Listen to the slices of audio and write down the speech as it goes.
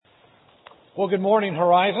Well, good morning,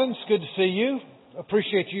 Horizons. Good to see you.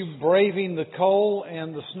 Appreciate you braving the cold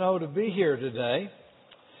and the snow to be here today.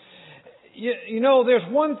 You know, there's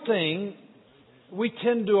one thing we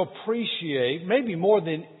tend to appreciate, maybe more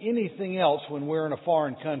than anything else when we're in a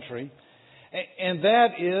foreign country, and that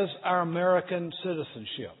is our American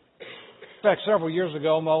citizenship. In fact, several years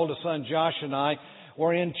ago, my oldest son Josh and I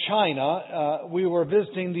were in China. We were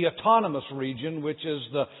visiting the autonomous region, which is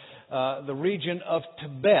the region of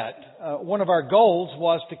Tibet. One of our goals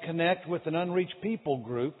was to connect with an unreached people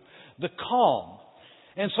group, the Kham.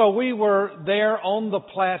 And so we were there on the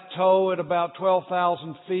plateau at about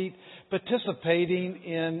 12,000 feet, participating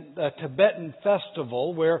in a Tibetan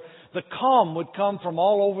festival where the Kham would come from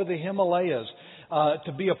all over the Himalayas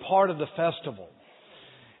to be a part of the festival.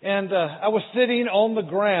 And I was sitting on the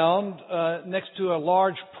ground next to a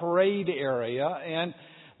large parade area, and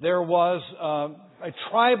there was a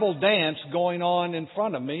tribal dance going on in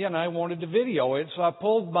front of me, and I wanted to video it. So I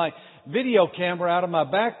pulled my video camera out of my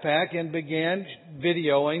backpack and began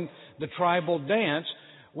videoing the tribal dance,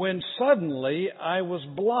 when suddenly I was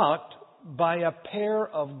blocked by a pair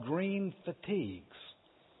of green fatigues.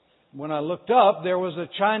 When I looked up, there was a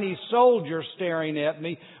Chinese soldier staring at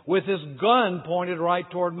me with his gun pointed right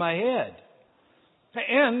toward my head.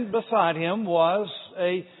 And beside him was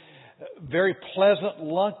a very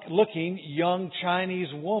pleasant-looking young Chinese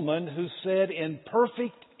woman who said in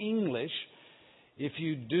perfect English, "If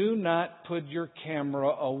you do not put your camera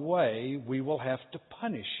away, we will have to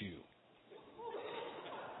punish you."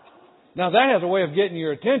 Now that has a way of getting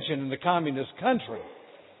your attention in the communist country.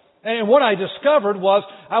 And what I discovered was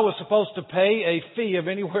I was supposed to pay a fee of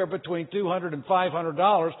anywhere between $200 and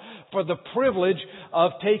 $500 for the privilege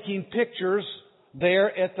of taking pictures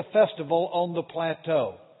there at the festival on the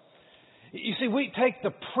plateau. You see, we take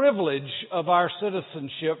the privilege of our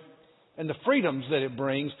citizenship and the freedoms that it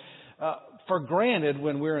brings for granted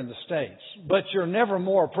when we're in the States. But you're never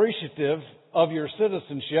more appreciative of your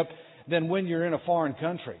citizenship than when you're in a foreign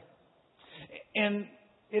country. And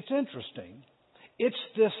it's interesting. It's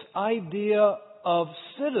this idea of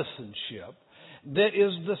citizenship that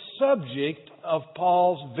is the subject of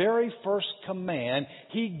Paul's very first command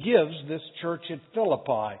he gives this church at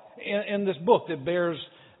Philippi in this book that bears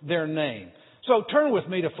their name. So turn with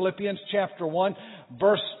me to Philippians chapter 1,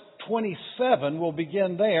 verse 27. We'll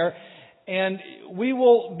begin there, and we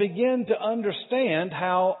will begin to understand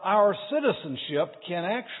how our citizenship can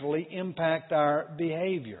actually impact our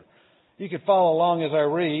behavior. You can follow along as I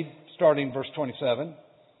read, starting verse 27.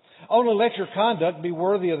 "Only let your conduct be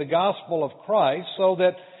worthy of the gospel of Christ, so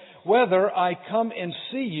that whether I come and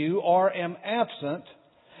see you or am absent,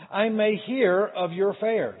 I may hear of your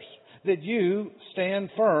affairs, that you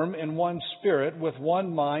stand firm in one spirit, with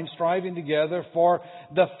one mind, striving together for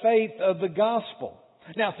the faith of the gospel."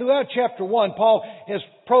 Now, throughout chapter 1, Paul has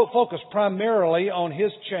focused primarily on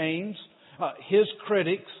his chains, his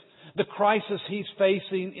critics, the crisis he's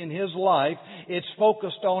facing in his life. It's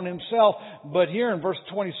focused on himself. But here in verse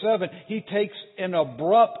 27, he takes an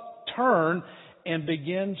abrupt turn and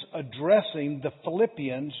begins addressing the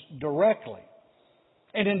Philippians directly.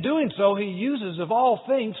 And in doing so, he uses, of all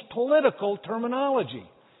things, political terminology.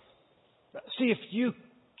 See if you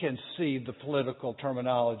can see the political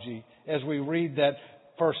terminology as we read that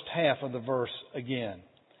first half of the verse again.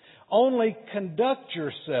 "Only conduct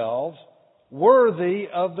yourselves worthy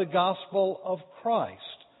of the gospel of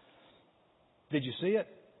Christ." Did you see it?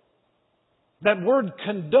 That word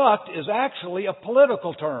conduct is actually a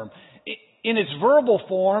political term. In its verbal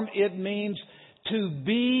form, it means to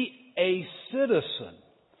be a citizen.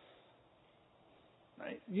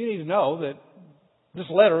 You need to know that this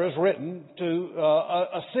letter is written to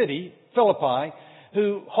a city, Philippi,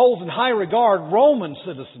 who holds in high regard Roman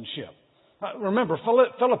citizenship. Remember,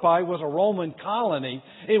 Philippi was a Roman colony.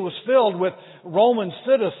 It was filled with Roman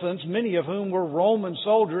citizens, many of whom were Roman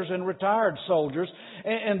soldiers and retired soldiers.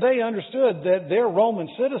 And they understood that their Roman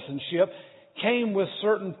citizenship came with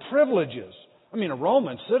certain privileges. I mean, a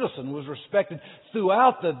Roman citizen was respected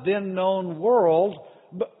throughout the then known world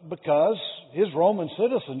because his Roman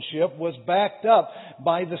citizenship was backed up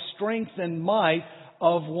by the strength and might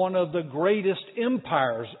of one of the greatest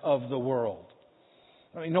empires of the world.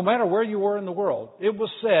 I mean, no matter where you were in the world, it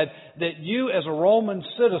was said that you as a Roman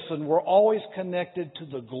citizen were always connected to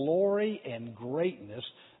the glory and greatness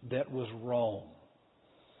that was Rome.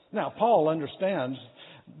 Now, Paul understands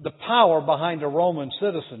the power behind a Roman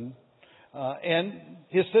citizen and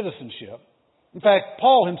his citizenship. In fact,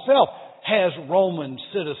 Paul himself has Roman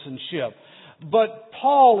citizenship. But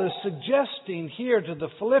Paul is suggesting here to the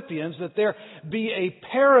Philippians that there be a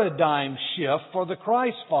paradigm shift for the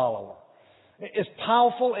Christ follower. as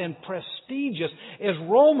powerful and prestigious as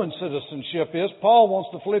Roman citizenship is, Paul wants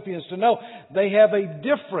the Philippians to know they have a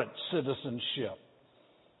different citizenship.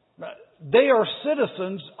 They are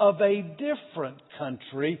citizens of a different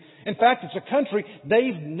country. In fact, it's a country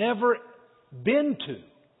they've never been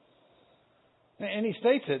to. And he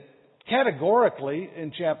states it categorically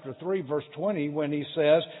in chapter 3, verse 20, when he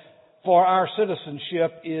says, "For our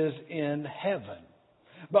citizenship is in heaven."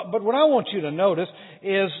 But what I want you to notice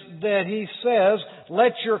is that he says,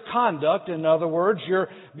 let your conduct, in other words, your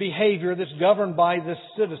behavior that's governed by this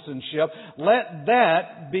citizenship, let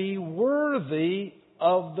that be worthy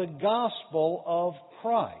of the gospel of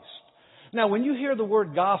Christ. Now, when you hear the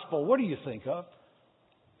word gospel, what do you think of?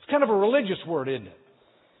 It's kind of a religious word, isn't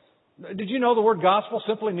it? Did you know the word gospel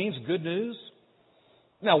simply means good news?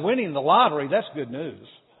 Now, winning the lottery, that's good news.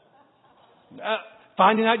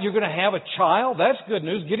 Finding out you're going to have a child, that's good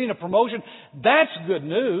news. Getting a promotion, that's good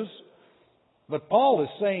news. But Paul is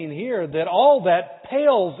saying here that all that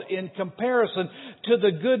pales in comparison to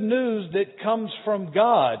the good news that comes from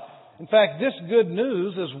God. In fact, this good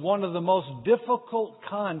news is one of the most difficult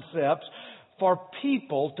concepts for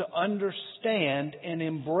people to understand and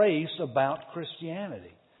embrace about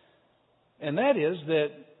Christianity. And that is that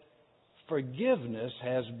forgiveness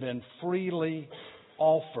has been freely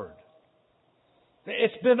offered.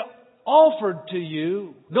 It's been offered to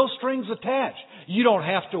you, no strings attached. You don't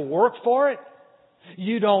have to work for it.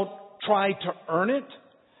 You don't try to earn it.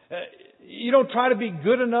 You don't try to be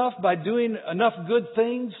good enough by doing enough good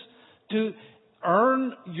things to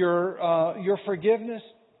earn your forgiveness.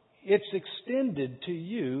 It's extended to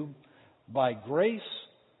you by grace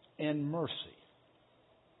and mercy.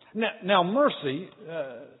 Now mercy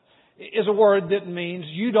is a word that means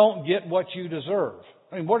you don't get what you deserve.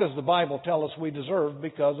 I mean, what does the Bible tell us we deserve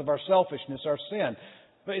because of our selfishness, our sin?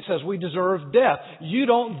 It says we deserve death. You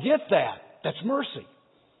don't get that. That's mercy.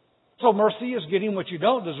 So mercy is getting what you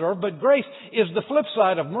don't deserve, but grace is the flip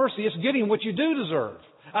side of mercy. It's getting what you do deserve.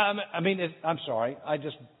 I'm sorry. I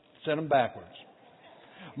just said them backwards.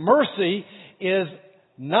 Mercy is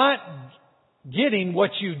not getting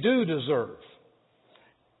what you do deserve.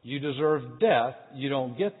 You deserve death. You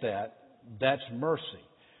don't get that. That's mercy.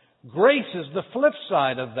 Grace is the flip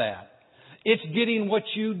side of that. It's getting what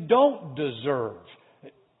you don't deserve.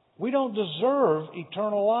 We don't deserve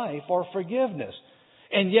eternal life or forgiveness.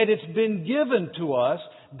 And yet it's been given to us.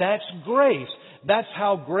 That's grace. That's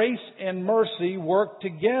how grace and mercy work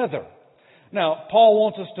together. Now, Paul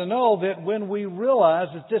wants us to know that when we realize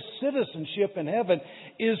that this citizenship in heaven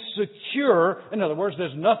is secure, in other words,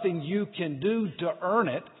 there's nothing you can do to earn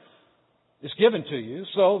it. It's given to you.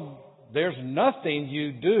 So there's nothing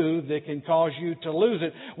you do that can cause you to lose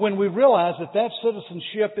it. When we realize that that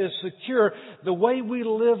citizenship is secure, the way we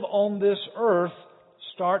live on this earth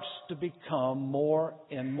starts to become more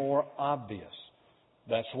and more obvious.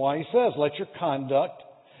 That's why he says, let your conduct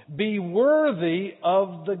be worthy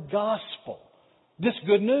of the gospel. This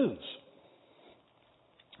good news.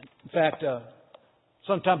 In fact,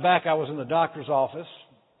 sometime back I was in the doctor's office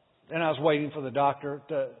and I was waiting for the doctor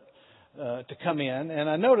to come in, and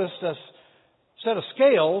I noticed a set of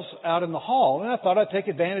scales out in the hall, and I thought I'd take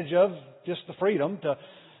advantage of just the freedom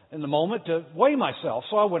in the moment to weigh myself.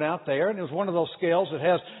 So I went out there, and it was one of those scales that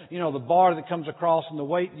has, the bar that comes across, and the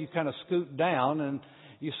weight you kind of scoot down, and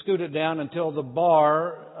you scoot it down until the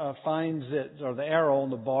bar finds it, or the arrow on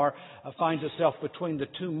the bar finds itself between the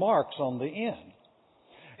two marks on the end.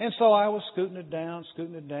 And so I was scooting it down.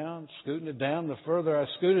 The further I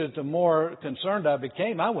scooted it, the more concerned I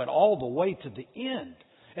became. I went all the way to the end,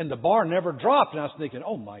 and the bar never dropped. And I was thinking,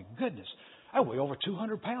 oh my goodness, I weigh over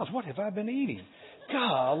 200 pounds. What have I been eating?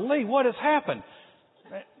 Golly, what has happened?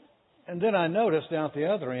 And then I noticed down at the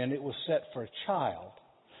other end, it was set for a child.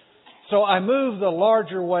 So I moved the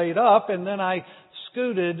larger weight up, and then I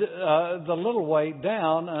scooted the little weight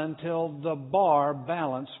down until the bar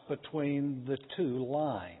balanced between the two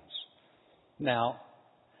lines. Now,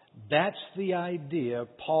 that's the idea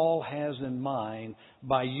Paul has in mind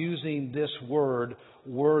by using this word,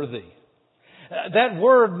 worthy. That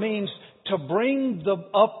word means to bring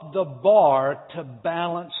up the bar to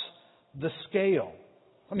balance the scale.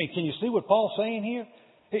 I mean, can you see what Paul's saying here?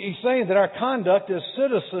 He's saying that our conduct as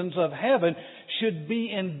citizens of heaven should be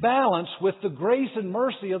in balance with the grace and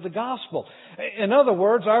mercy of the gospel. In other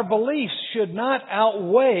words, our beliefs should not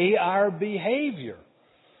outweigh our behavior.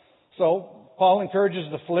 So, Paul encourages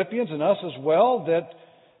the Philippians and us as well that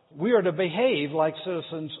we are to behave like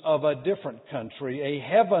citizens of a different country, a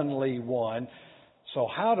heavenly one. So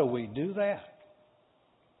how do we do that?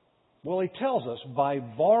 Well, he tells us by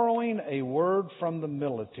borrowing a word from the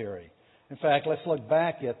military. In fact, let's look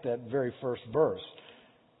back at that very first verse.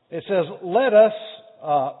 It says, let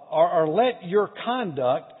your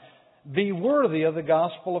conduct be worthy of the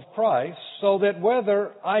gospel of Christ, so that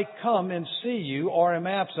whether I come and see you or am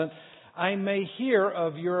absent, I may hear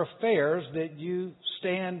of your affairs, that you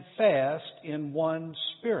stand fast in one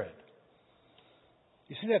spirit.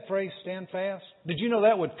 You see that phrase, stand fast? Did you know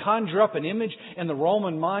that would conjure up an image in the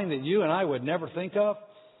Roman mind that you and I would never think of?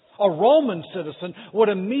 A Roman citizen would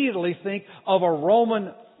immediately think of a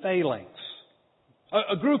Roman phalanx.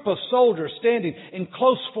 A group of soldiers standing in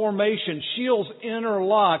close formation, shields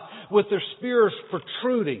interlocked with their spears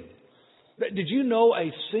protruding. Did you know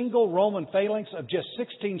a single Roman phalanx of just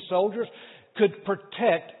 16 soldiers could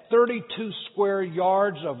protect 32 square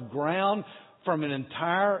yards of ground from an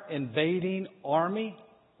entire invading army?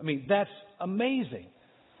 I mean, that's amazing.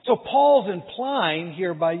 So Paul's implying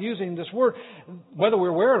here by using this word, whether we're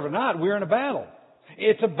aware of it or not, we're in a battle.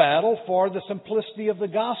 It's a battle for the simplicity of the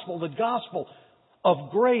gospel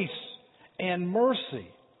of grace and mercy.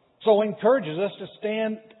 So he encourages us to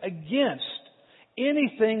stand against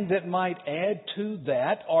anything that might add to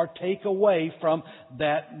that or take away from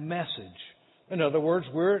that message. In other words,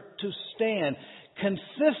 we're to stand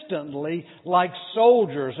consistently like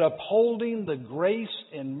soldiers, upholding the grace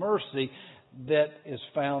and mercy that is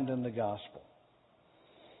found in the gospel.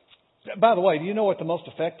 By the way, do you know what the most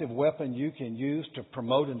effective weapon you can use to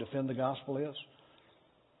promote and defend the gospel is?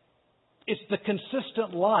 It's the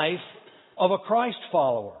consistent life of a Christ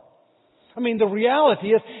follower. I mean, the reality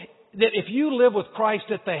is that if you live with Christ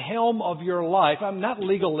at the helm of your life, I'm not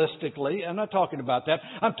legalistically, I'm not talking about that.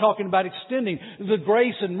 I'm talking about extending the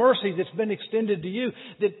grace and mercy that's been extended to you,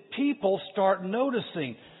 that people start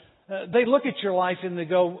noticing. They look at your life and they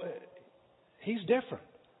go, he's different.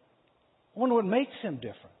 I wonder what makes him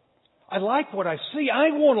different. I like what I see.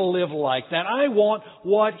 I want to live like that. I want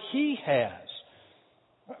what he has.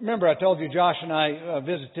 Remember, I told you Josh and I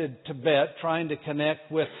visited Tibet trying to connect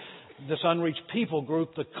with this unreached people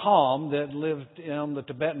group, the Kham, that lived on the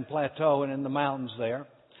Tibetan plateau and in the mountains there.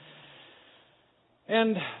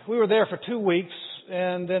 And we were there for 2 weeks,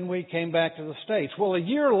 and then we came back to the States. Well, a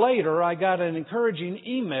year later, I got an encouraging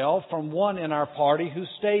email from one in our party who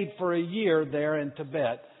stayed for a year there in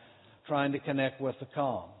Tibet trying to connect with the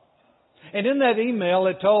Kham. And in that email,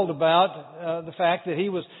 it told about the fact that he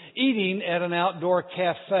was eating at an outdoor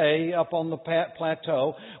cafe up on the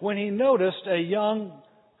plateau when he noticed a young,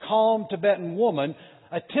 calm Tibetan woman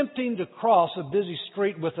attempting to cross a busy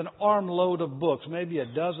street with an armload of books, maybe a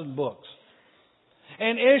dozen books.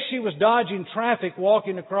 And as she was dodging traffic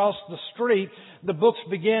walking across the street, the books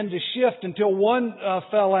began to shift until one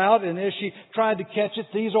fell out, and as she tried to catch it,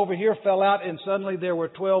 these over here fell out, and suddenly there were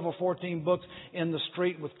 12 or 14 books in the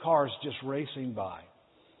street with cars just racing by.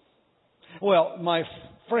 Well, my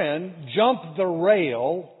friend jumped the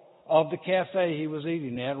rail of the cafe he was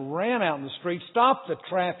eating at, ran out in the street, stopped the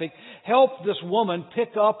traffic, helped this woman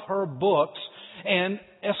pick up her books, and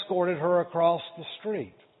escorted her across the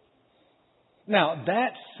street. Now,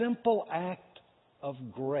 that simple act of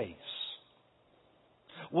grace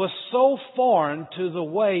was so foreign to the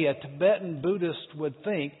way a Tibetan Buddhist would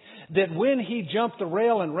think that when he jumped the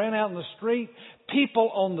rail and ran out in the street,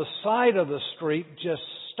 people on the side of the street just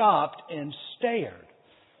stopped and stared.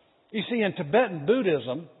 You see, in Tibetan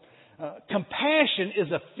Buddhism, compassion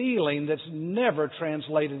is a feeling that's never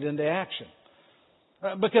translated into action.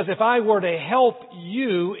 Because if I were to help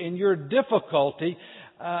you in your difficulty,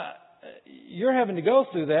 you're having to go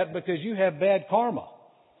through that because you have bad karma.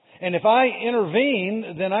 And if I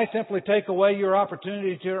intervene, then I simply take away your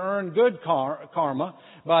opportunity to earn good karma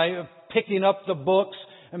by picking up the books.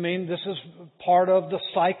 I mean, this is part of the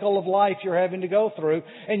cycle of life you're having to go through,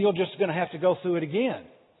 and you're just going to have to go through it again.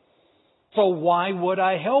 So why would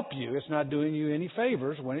I help you? It's not doing you any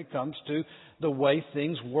favors when it comes to the way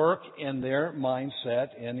things work in their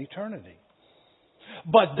mindset in eternity.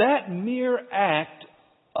 But that mere act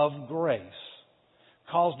of grace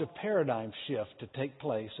caused a paradigm shift to take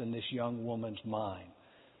place in this young woman's mind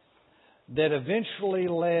that eventually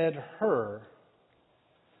led her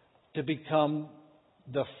to become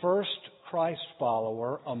the first Christ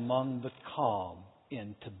follower among the Kham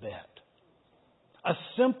in Tibet. A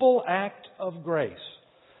simple act of grace.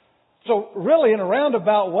 So really, in a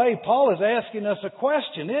roundabout way, Paul is asking us a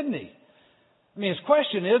question, isn't he? I mean, his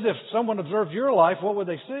question is, if someone observed your life, what would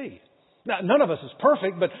they see? Now, none of us is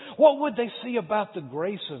perfect, but what would they see about the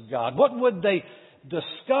grace of God? What would they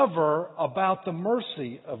discover about the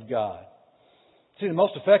mercy of God? See, the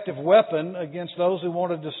most effective weapon against those who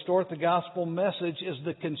want to distort the gospel message is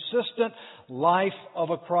the consistent life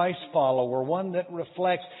of a Christ follower, one that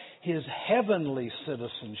reflects his heavenly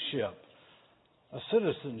citizenship a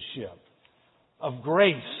citizenship of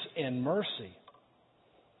grace and mercy.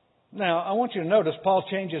 Now, I want you to notice Paul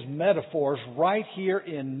changes metaphors right here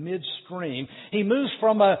in midstream. He moves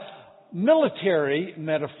from a military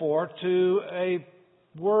metaphor to a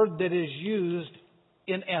word that is used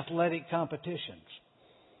in athletic competitions.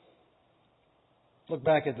 Look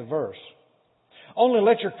back at the verse. Only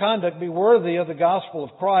let your conduct be worthy of the gospel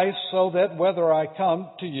of Christ, so that whether I come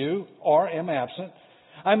to you or am absent,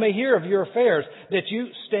 I may hear of your affairs, that you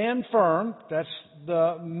stand firm, that's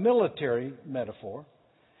the military metaphor,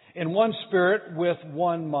 in one spirit with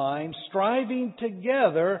one mind, striving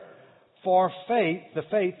together for faith, the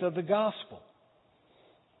faith of the gospel.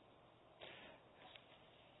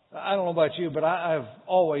 I don't know about you, but I've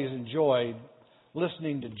always enjoyed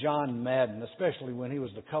listening to John Madden, especially when he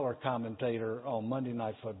was the color commentator on Monday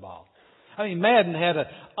Night Football. I mean, Madden had an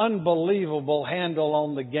unbelievable handle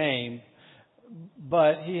on the game,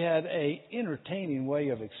 but he had an entertaining way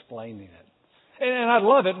of explaining it. And I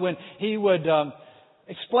love it when he would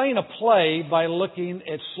explain a play by looking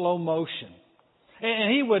at slow motion.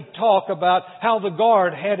 And he would talk about how the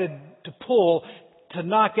guard had to pull to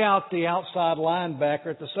knock out the outside linebacker.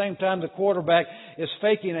 At the same time, the quarterback is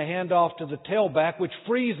faking a handoff to the tailback, which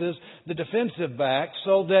freezes the defensive back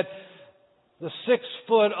so that the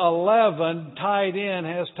 6'11" tight end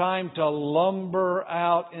has time to lumber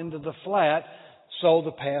out into the flat so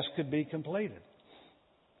the pass could be completed.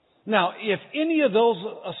 Now, if any of those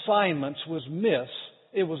assignments was missed,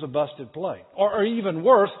 it was a busted play. Or even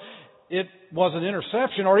worse, it was an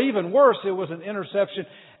interception. Or even worse, it was an interception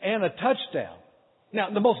and a touchdown. Now,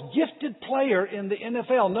 the most gifted player in the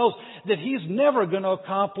NFL knows that he's never going to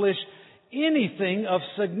accomplish anything of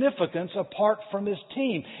significance apart from his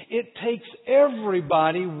team. It takes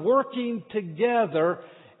everybody working together,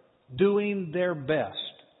 doing their best.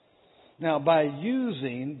 Now, by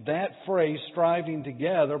using that phrase, striving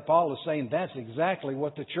together, Paul is saying that's exactly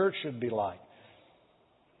what the church should be like.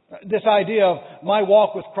 This idea of my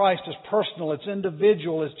walk with Christ is personal, it's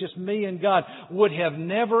individual, it's just me and God, would have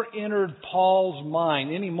never entered Paul's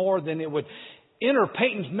mind any more than it would enter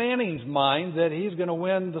Peyton Manning's mind that he's going to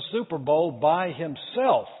win the Super Bowl by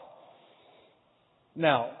himself.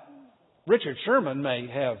 Now, Richard Sherman may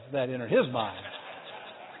have that enter his mind,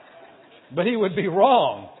 but he would be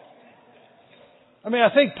wrong. I mean,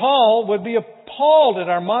 I think Paul would be appalled at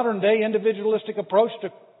our modern day individualistic approach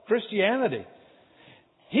to Christianity.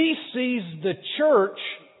 He sees the church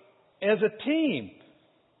as a team.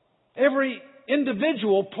 Every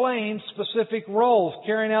individual playing specific roles,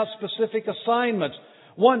 carrying out specific assignments.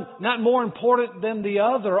 One not more important than the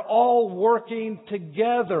other, all working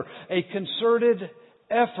together. A concerted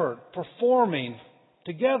effort, performing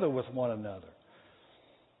together with one another.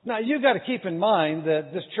 Now, you've got to keep in mind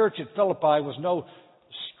that this church at Philippi was no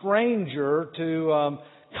stranger to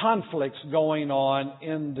conflicts going on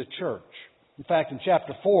in the church. In fact, in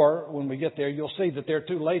chapter 4, when we get there, you'll see that there are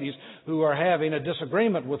two ladies who are having a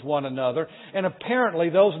disagreement with one another. And apparently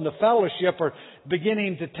those in the fellowship are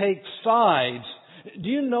beginning to take sides. Do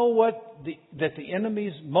you know that the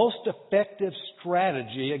enemy's most effective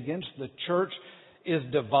strategy against the church is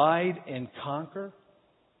divide and conquer?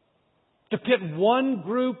 To pit one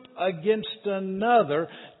group against another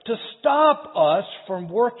to stop us from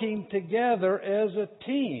working together as a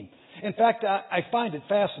team. In fact, I find it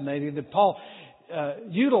fascinating that Paul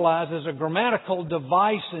utilizes a grammatical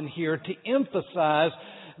device in here to emphasize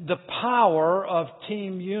the power of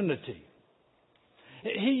team unity.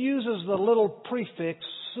 He uses the little prefix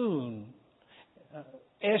soon.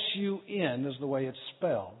 S-U-N is the way it's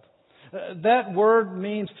spelled. That word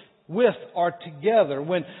means with or together.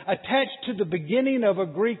 When attached to the beginning of a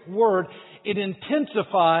Greek word, it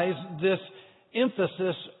intensifies this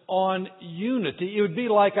emphasis on unity. It would be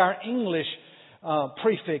like our English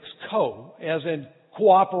prefix co, as in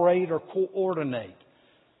cooperate or coordinate.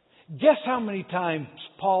 Guess how many times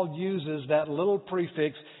Paul uses that little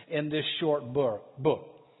prefix in this short book?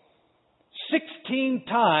 16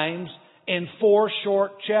 times in 4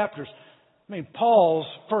 short chapters. I mean, Paul's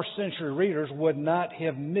first century readers would not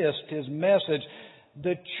have missed his message.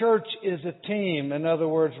 The church is a team. In other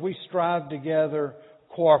words, we strive together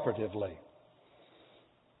cooperatively.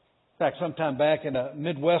 In fact, sometime back in a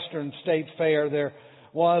Midwestern state fair, there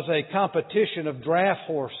was a competition of draft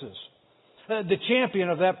horses. The champion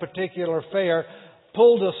of that particular fair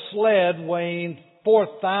pulled a sled weighing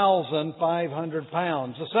 4,500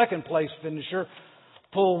 pounds. The second place finisher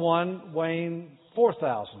pulled one weighing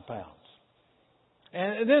 4,000 pounds.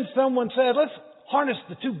 And then someone said, let's harness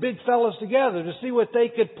the two big fellas together to see what they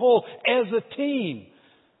could pull as a team.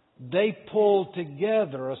 They pulled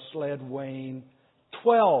together a sled weighing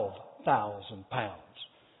 12,000 1,000 pounds.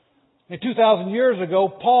 And 2,000 years ago,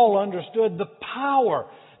 Paul understood the power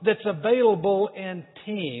that's available in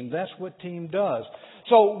team. That's what team does.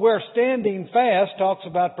 So where standing fast talks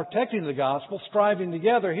about protecting the gospel, striving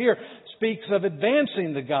together here speaks of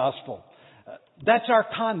advancing the gospel. That's our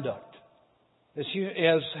conduct as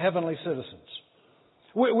heavenly citizens.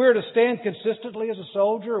 We're to stand consistently as a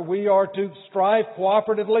soldier. We are to strive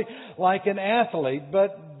cooperatively like an athlete.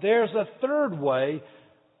 But there's a third way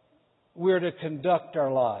we're to conduct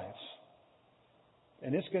our lives.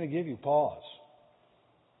 And it's going to give you pause.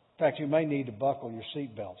 In fact, you may need to buckle your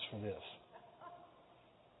seatbelts for this.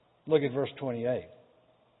 Look at verse 28.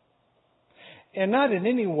 And not in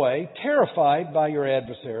any way terrified by your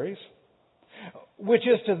adversaries, which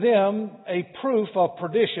is to them a proof of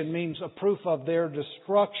perdition, means a proof of their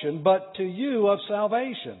destruction, but to you of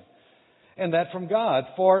salvation, and that from God.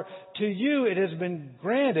 For to you it has been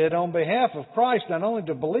granted on behalf of Christ not only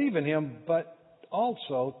to believe in Him, but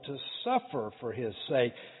also to suffer for His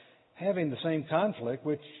sake, having the same conflict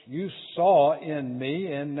which you saw in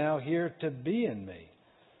me and now hear to be in me.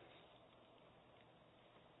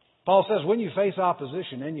 Paul says when you face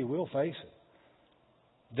opposition, and you will face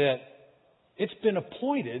it, that it's been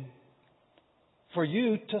appointed for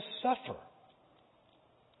you to suffer.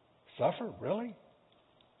 Suffer? Really?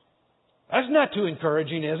 That's not too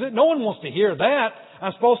encouraging, is it? No one wants to hear that.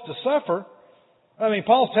 I'm supposed to suffer. I mean,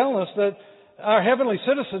 Paul's telling us that our heavenly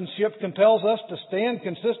citizenship compels us to stand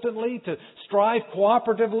consistently, to strive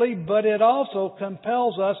cooperatively, but it also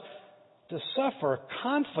compels us to suffer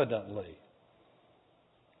confidently.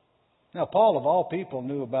 Now, Paul, of all people,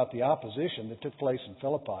 knew about the opposition that took place in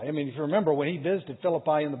Philippi. I mean, if you remember when he visited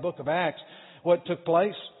Philippi in the book of Acts, what took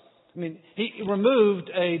place? I mean, he removed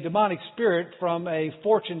a demonic spirit from a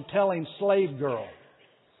fortune-telling slave girl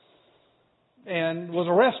and was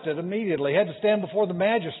arrested immediately, had to stand before the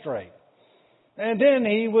magistrate. And then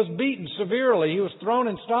he was beaten severely. He was thrown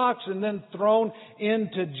in stocks and then thrown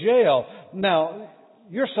into jail. Now,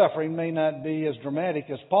 your suffering may not be as dramatic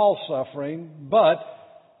as Paul's suffering, but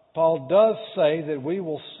Paul does say that we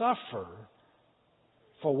will suffer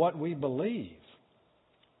for what we believe.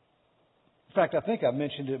 In fact, I think I've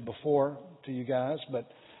mentioned it before to you guys,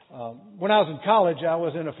 but when I was in college, I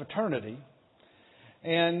was in a fraternity.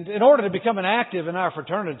 And in order to become an active in our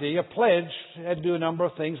fraternity, a pledge had to do a number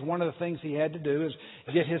of things. One of the things he had to do is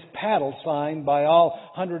get his paddle signed by all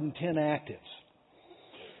 110 actives.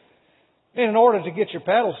 And in order to get your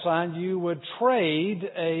paddle signed, you would trade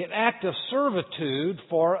an act of servitude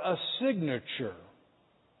for a signature.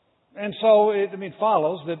 And so it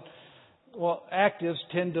follows that, actives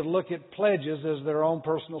tend to look at pledges as their own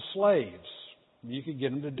personal slaves. You could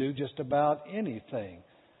get them to do just about anything.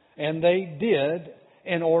 And they did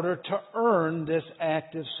in order to earn this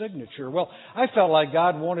active signature. Well, I felt like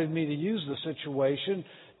God wanted me to use the situation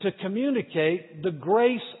to communicate the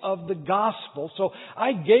grace of the gospel. So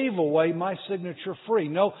I gave away my signature free.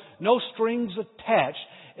 No strings attached,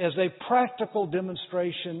 as a practical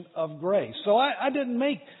demonstration of grace. So I didn't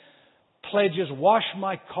make pledges, wash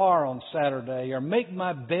my car on Saturday, or make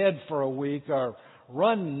my bed for a week, or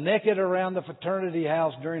run naked around the fraternity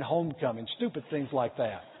house during homecoming. Stupid things like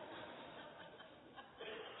that.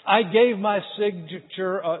 I gave my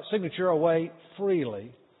signature away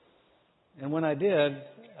freely. And when I did,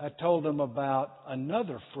 I told them about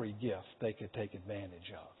another free gift they could take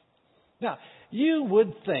advantage of. Now, you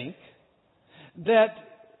would think that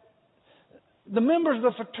the members of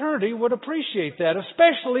the fraternity would appreciate that,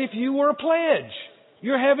 especially if you were a pledge.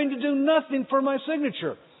 You're having to do nothing for my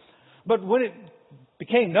signature. But when it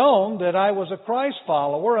became known that I was a Christ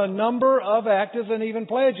follower, a number of actives and even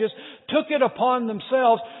pledges took it upon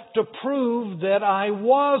themselves to prove that I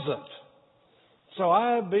wasn't. So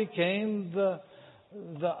I became the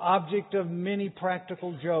object of many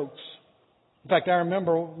practical jokes. In fact, I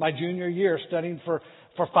remember my junior year studying for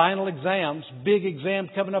final exams, big exam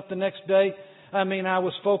coming up the next day. I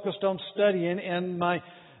was focused on studying, and my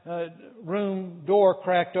room door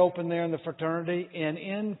cracked open there in the fraternity, and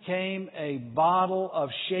in came a bottle of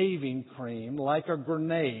shaving cream like a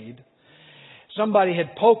grenade. Somebody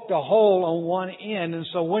had poked a hole on one end, and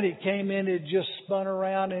so when it came in, it just spun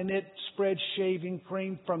around and it spread shaving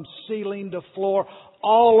cream from ceiling to floor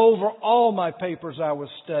all over all my papers I was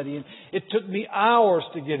studying. It took me hours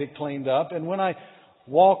to get it cleaned up, and when I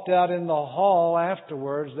walked out in the hall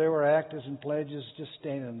afterwards, there were actors and pledges just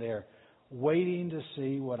standing there waiting to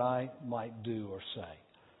see what I might do or say.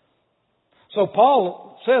 So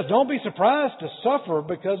Paul says, don't be surprised to suffer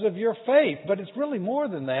because of your faith, but it's really more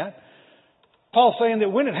than that. Paul's saying that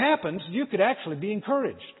when it happens, you could actually be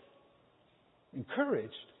encouraged.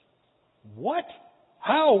 Encouraged? What?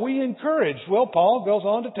 How are we encouraged? Well, Paul goes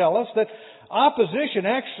on to tell us that opposition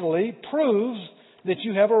actually proves that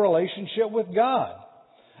you have a relationship with God.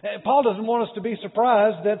 Paul doesn't want us to be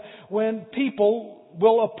surprised that when people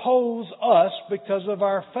will oppose us because of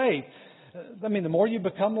our faith. I mean, the more you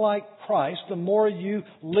become like Christ, the more you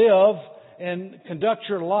live and conduct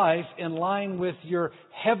your life in line with your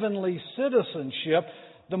heavenly citizenship,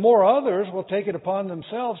 the more others will take it upon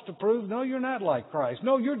themselves to prove, no, you're not like Christ.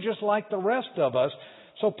 No, you're just like the rest of us.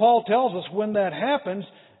 So Paul tells us when that happens,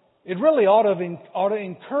 it really ought to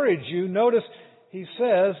encourage you. Notice he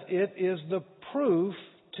says it is the proof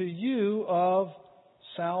to you of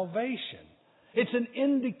salvation. It's an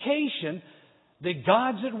indication that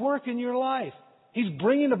God's at work in your life. He's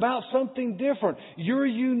bringing about something different. You're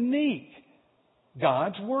unique.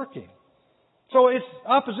 God's working. So it's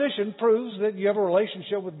opposition proves that you have a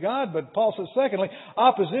relationship with God. But Paul says, secondly,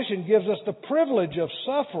 opposition gives us the privilege of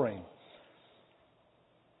suffering.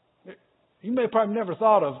 You may have probably never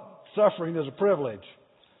thought of suffering as a privilege.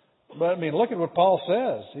 But I mean, look at what Paul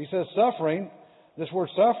says. He says suffering, this word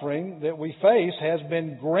suffering that we face has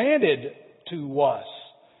been granted to us.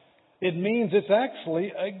 It means it's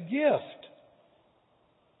actually a gift.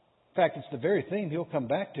 In fact, it's the very theme he'll come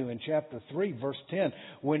back to in chapter 3, verse 10,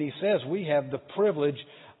 when he says we have the privilege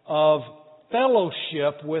of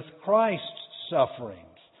fellowship with Christ's sufferings.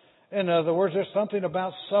 In other words, there's something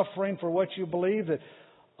about suffering for what you believe that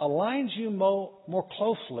aligns you more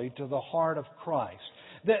closely to the heart of Christ.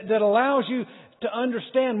 That allows you to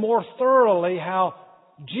understand more thoroughly how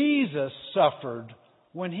Jesus suffered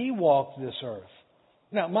when He walked this earth.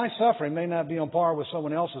 Now, my suffering may not be on par with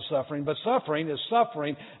someone else's suffering, but suffering is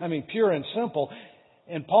suffering, pure and simple.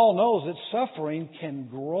 And Paul knows that suffering can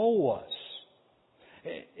grow us.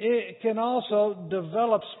 It can also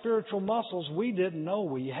develop spiritual muscles we didn't know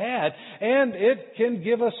we had. And it can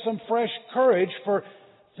give us some fresh courage for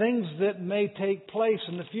things that may take place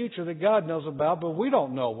in the future that God knows about, but we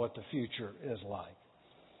don't know what the future is like.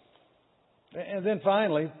 And then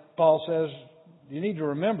finally, Paul says, you need to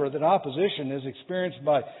remember that opposition is experienced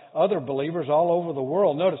by other believers all over the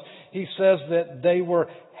world. Notice, he says that they were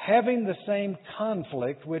having the same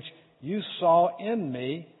conflict which you saw in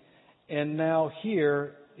me, and now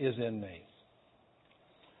here is in me.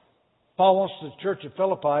 Paul wants the church at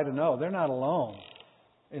Philippi to know they're not alone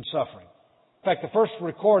in suffering. In fact, the first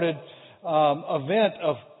recorded event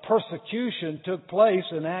of persecution took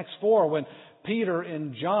place in Acts 4 when Peter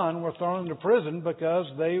and John were thrown into prison because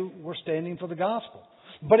they were standing for the gospel.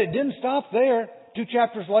 But it didn't stop there. 2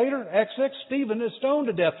 chapters later, Acts 6, Stephen is stoned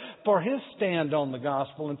to death for his stand on the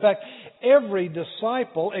gospel. In fact, every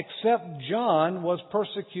disciple except John was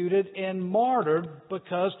persecuted and martyred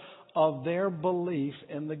because of their belief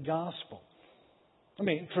in the gospel.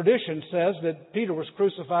 Tradition says that Peter was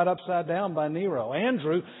crucified upside down by Nero.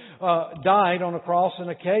 Andrew died on a cross in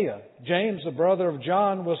Achaia. James, the brother of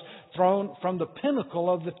John, was thrown from the pinnacle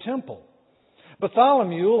of the temple.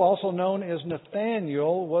 Bartholomew, also known as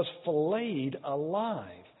Nathaniel, was filleted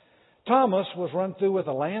alive. Thomas was run through with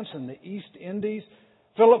a lance in the East Indies.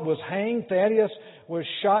 Philip was hanged. Thaddeus was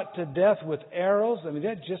shot to death with arrows.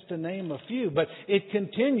 That's just to name a few. But it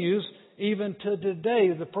continues even to today.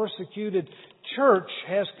 The persecuted church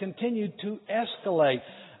has continued to escalate.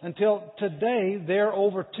 Until today, there are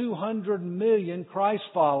over 200 million Christ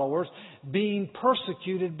followers being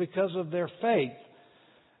persecuted because of their faith.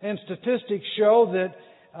 And statistics show that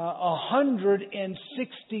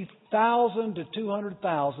 160,000 to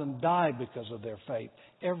 200,000 die because of their faith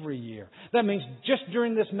every year. That means just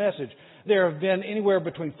during this message, there have been anywhere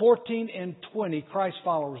between 14 and 20 Christ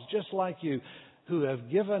followers just like you who have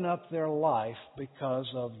given up their life because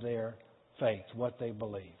of their faith, what they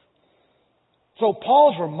believe. So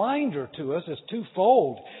Paul's reminder to us is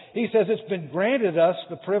twofold. He says it's been granted us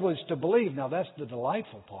the privilege to believe. Now that's the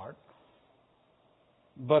delightful part.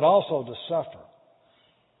 But also to suffer.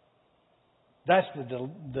 That's the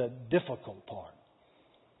difficult part.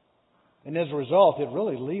 And as a result, it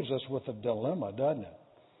really leaves us with a dilemma, doesn't it?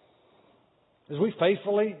 As we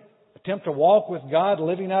faithfully attempt to walk with God,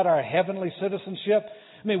 living out our heavenly citizenship,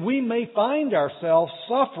 we may find ourselves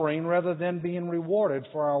suffering rather than being rewarded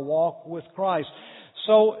for our walk with Christ.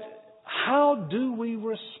 So, how do we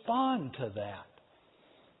respond to that?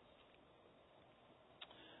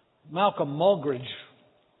 Malcolm Muggeridge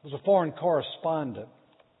was a foreign correspondent.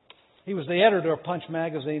 He was the editor of Punch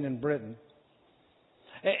magazine in Britain.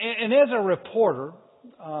 And as a reporter,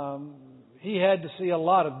 he had to see a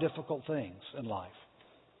lot of difficult things in life.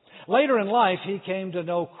 Later in life, he came to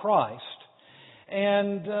know Christ.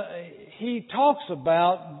 And he talks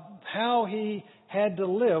about how he had to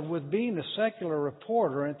live with being a secular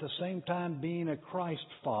reporter and at the same time being a Christ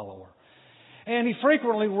follower. And he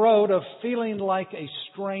frequently wrote of feeling like a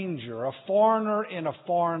stranger, a foreigner in a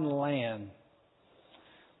foreign land.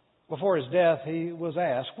 Before his death, he was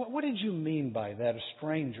asked, what did you mean by that, a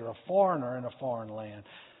stranger, a foreigner in a foreign land?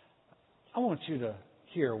 I want you to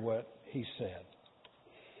hear what he said.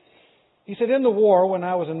 He said, in the war, when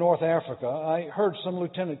I was in North Africa, I heard some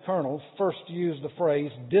lieutenant colonels first use the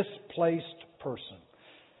phrase, displaced person.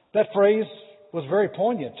 That phrase was very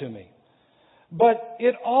poignant to me. But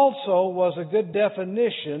it also was a good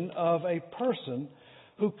definition of a person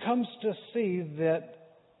who comes to see that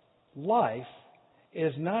life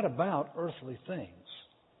is not about earthly things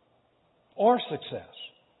or success,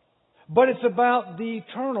 but it's about the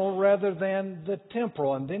eternal rather than the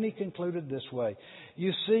temporal. And then he concluded this way,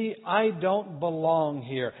 you see, I don't belong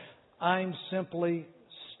here. I'm simply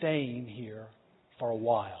staying here for a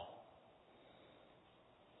while.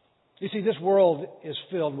 You see, this world is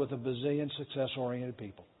filled with a bazillion success-oriented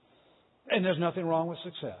people. And there's nothing wrong with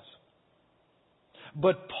success.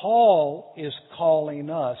 But Paul is calling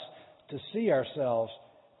us to see ourselves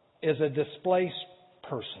as a displaced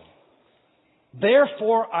person.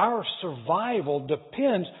 Therefore, our survival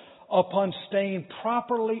depends upon staying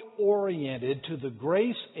properly oriented to the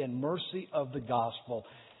grace and mercy of the gospel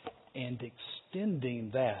and extending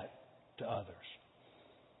that to others.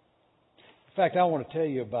 In fact, I want to tell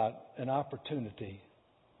you about an opportunity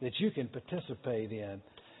that you can participate in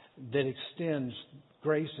that extends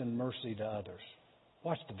grace and mercy to others.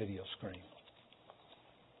 Watch the video screen.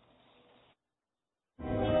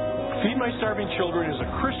 Feed My Starving Children is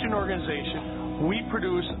a Christian organization. We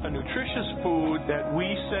produce a nutritious food that we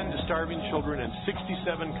send to starving children in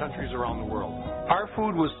 67 countries around the world. Our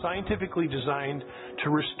food was scientifically designed to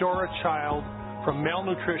restore a child from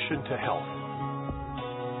malnutrition to health.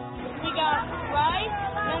 We got rice,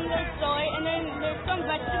 then there's soy, and then there's some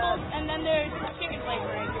vegetables, and then there's cherry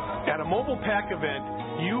flavoring. At a mobile pack event,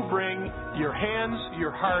 you bring your hands, your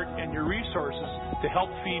heart, and your resources to help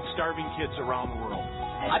feed starving kids around the world.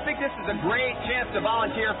 I think this is a great chance to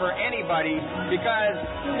volunteer for anybody because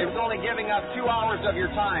it's only giving up 2 hours of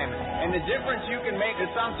your time. And the difference you can make is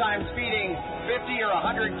sometimes feeding 50 or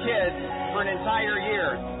 100 kids for an entire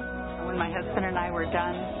year. When my husband and I were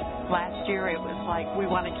done last year, it was like, we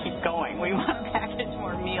want to keep going. We want to package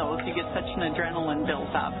more meals. You get such an adrenaline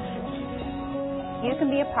built up. You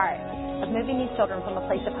can be a part of moving these children from a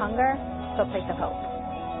place of hunger to a place of hope.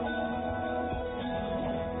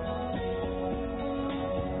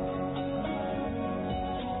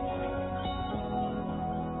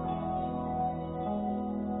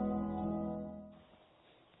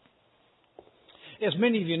 As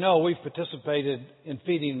many of you know, we've participated in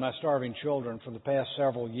feeding my starving children for the past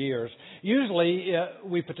several years. Usually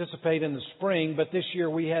we participate in the spring, but this year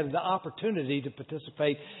we had the opportunity to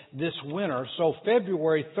participate this winter. So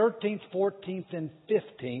February 13th, 14th, and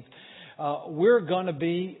 15th, we're going to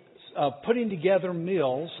be putting together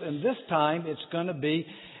meals, and this time it's going to be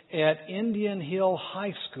at Indian Hill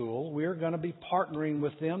High School. We're going to be partnering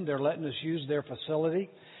with them. They're letting us use their facility.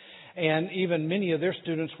 And even many of their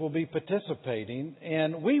students will be participating.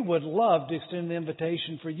 And we would love to extend the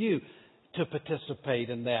invitation for you to participate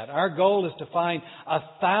in that. Our goal is to find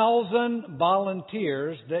 1,000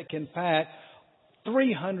 volunteers that can pack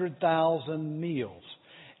 300,000 meals.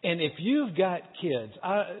 And if you've got kids,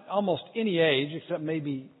 almost any age, except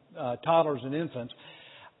maybe toddlers and infants,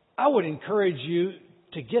 I would encourage you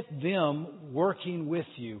to get them working with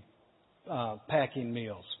you, packing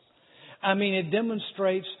meals. I mean, it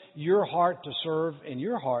demonstrates your heart to serve and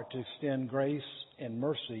your heart to extend grace and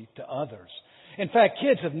mercy to others. In fact,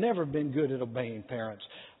 kids have never been good at obeying parents,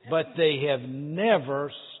 but they have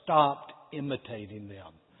never stopped imitating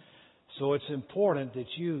them. So it's important that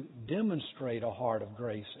you demonstrate a heart of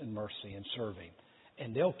grace and mercy in serving,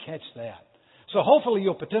 and they'll catch that. So hopefully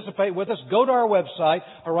you'll participate with us. Go to our website,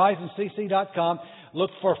 horizoncc.com.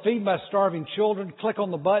 Look for Feed My Starving Children. Click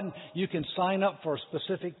on the button. You can sign up for a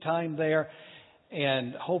specific time there,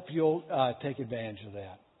 and hope you'll take advantage of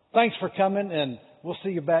that. Thanks for coming, and we'll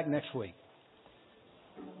see you back next week.